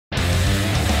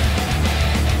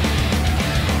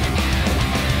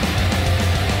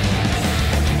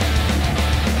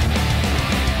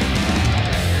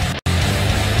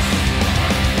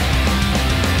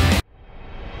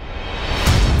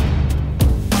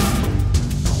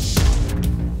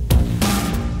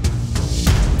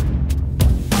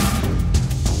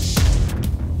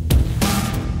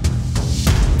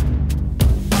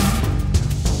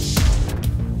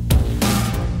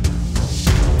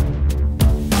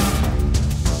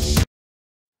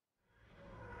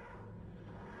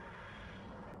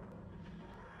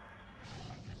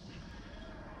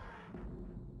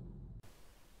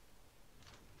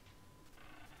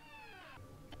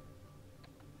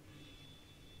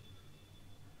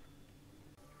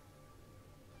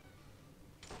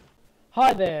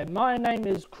Hi there, my name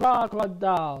is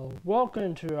Krahkrodaal.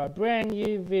 Welcome to a brand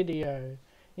new video.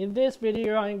 In this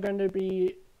video I'm going to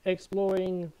be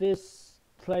exploring this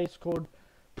place called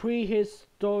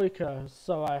Prehistorica,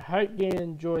 so I hope you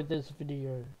enjoy this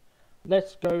video.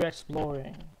 Let's go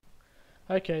exploring.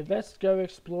 Okay, let's go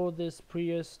explore this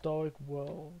prehistoric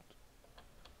world.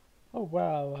 Oh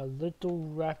wow, a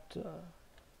little raptor.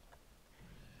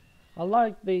 I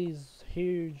like these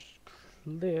huge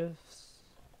cliffs.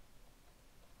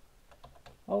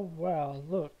 Oh wow,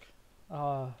 look.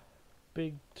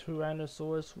 Big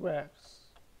Tyrannosaurus Rex.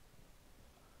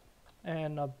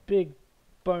 And a big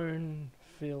bone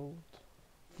field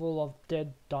full of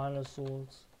dead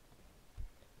dinosaurs.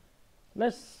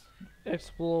 Let's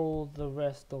explore the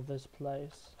rest of this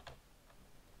place.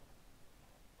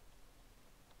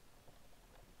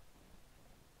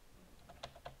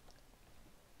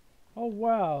 Oh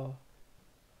wow,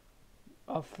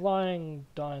 a flying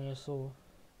dinosaur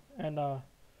and a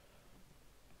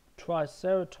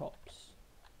Triceratops.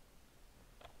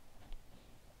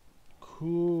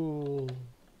 Cool.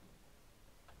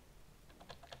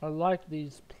 I like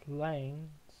these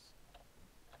planes.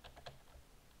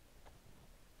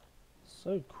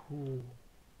 So cool.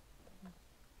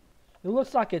 It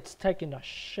looks like it's taking a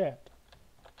shit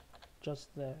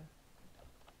just there.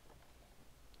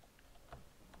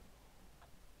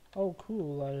 Oh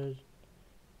cool,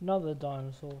 another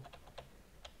dinosaur.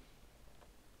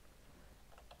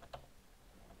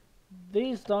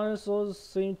 These dinosaurs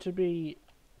seem to be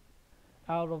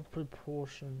out of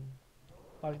proportion.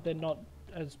 Like they're not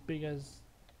as big as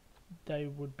they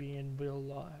would be in real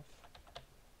life.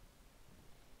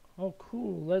 Oh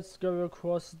cool, let's go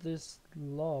across this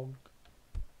log.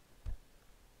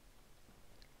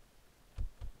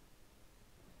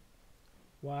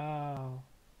 Wow.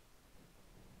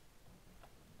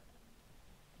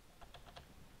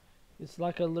 It's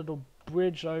like a little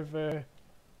bridge over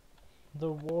the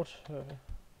water.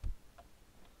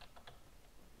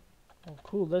 Oh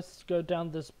cool, let's go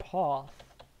down this path.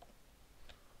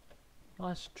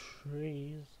 Nice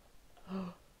trees.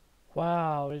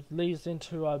 Wow, it leads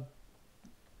into a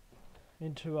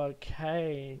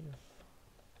cave.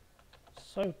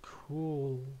 So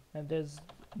cool. And there's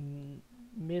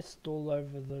mist all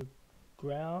over the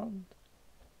ground.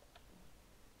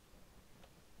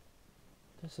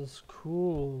 This is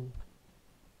cool.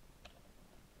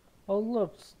 Oh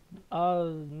look, a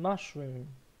mushroom.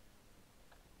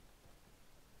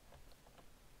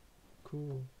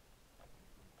 Cool.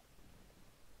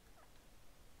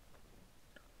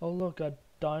 Oh look, a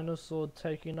dinosaur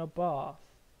taking a bath.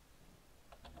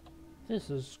 This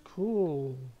is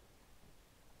cool.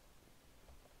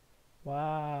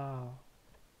 Wow.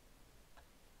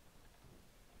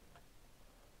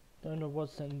 Don't know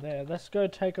what's in there. Let's go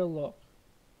take a look.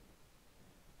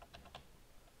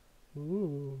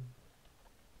 Ooh.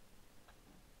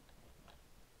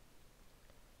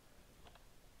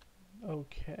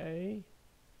 Okay.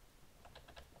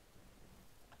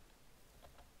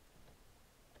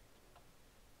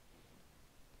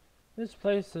 This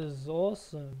place is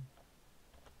awesome.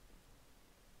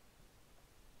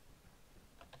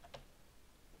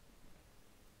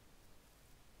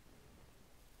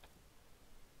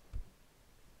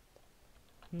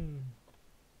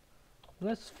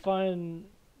 Let's find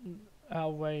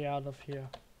our way out of here.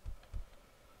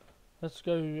 Let's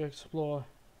go explore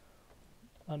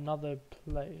another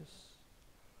place.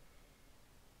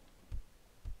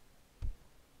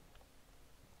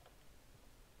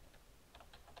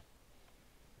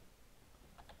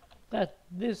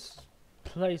 This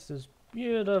place is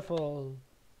beautiful.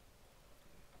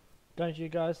 Don't you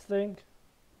guys think?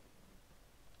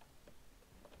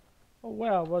 Oh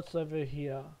wow, what's over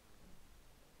here?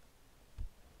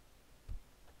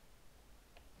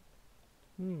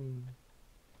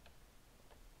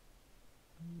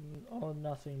 Oh,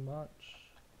 nothing much.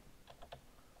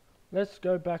 Let's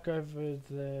go back over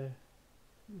the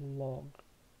log.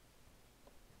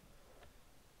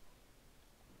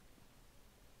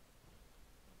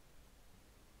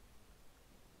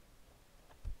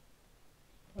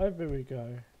 Over we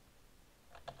go.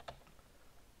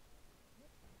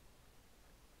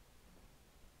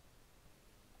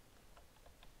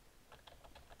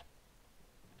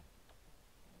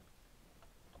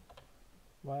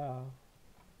 Wow.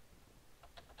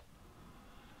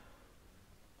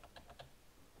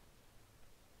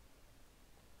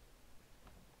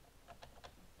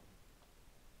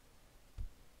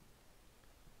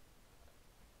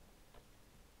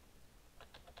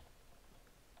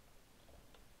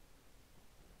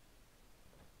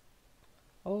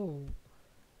 Oh,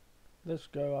 let's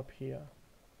go up here.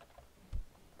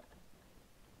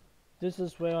 This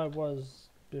is where I was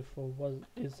before,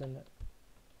 isn't it?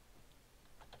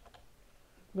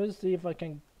 Let's see if I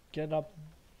can get up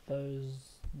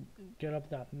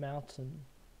that mountain.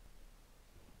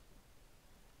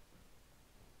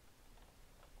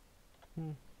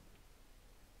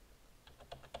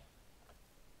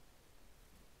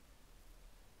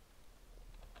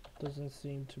 Doesn't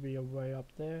seem to be a way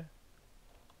up there.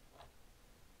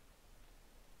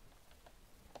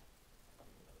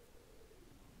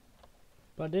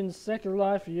 But in Second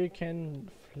Life you can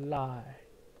fly.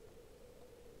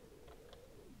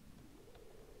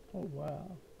 Oh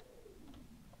wow.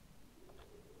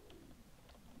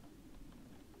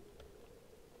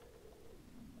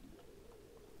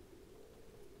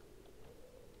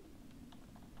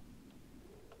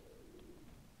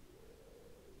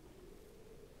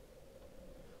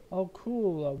 Oh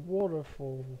cool, a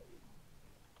waterfall.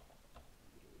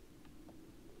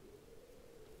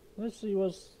 Let's see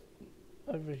what's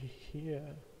over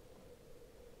here.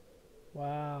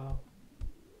 Wow.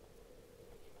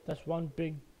 That's one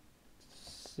big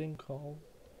sinkhole.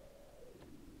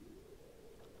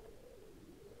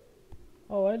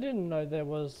 Oh, I didn't know there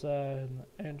was an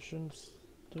entrance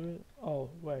to it. Oh,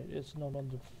 wait, it's not on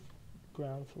the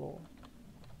ground floor.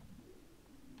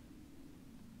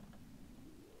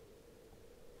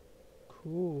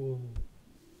 Cool.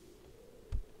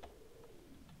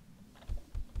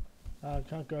 I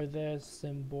can't go there,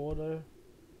 sim border.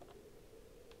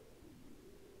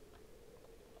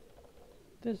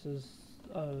 This is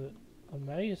an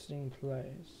amazing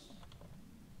place.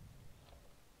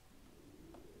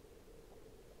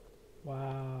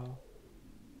 Wow.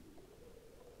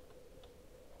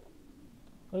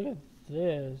 Look at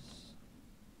this.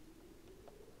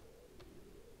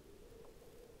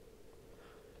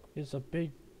 It's a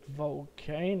big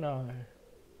volcano.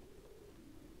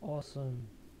 Awesome.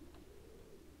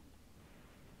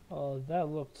 Oh, that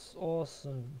looks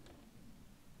awesome.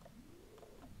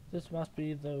 This must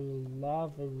be the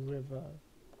lava river.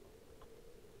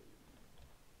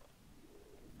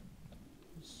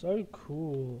 So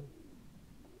cool.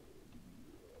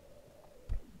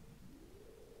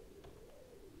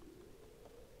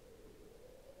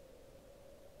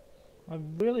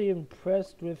 I'm really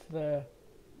impressed with the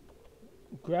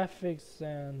graphics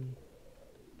and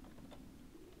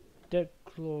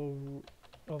decor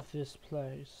of this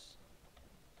place.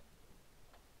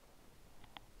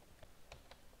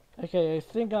 Okay, I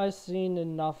think I've seen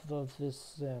enough of this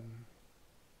sim.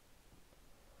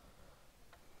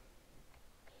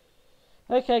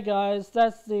 Okay guys,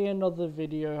 that's the end of the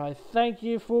video. I thank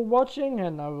you for watching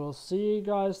and I will see you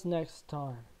guys next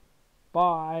time.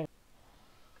 Bye.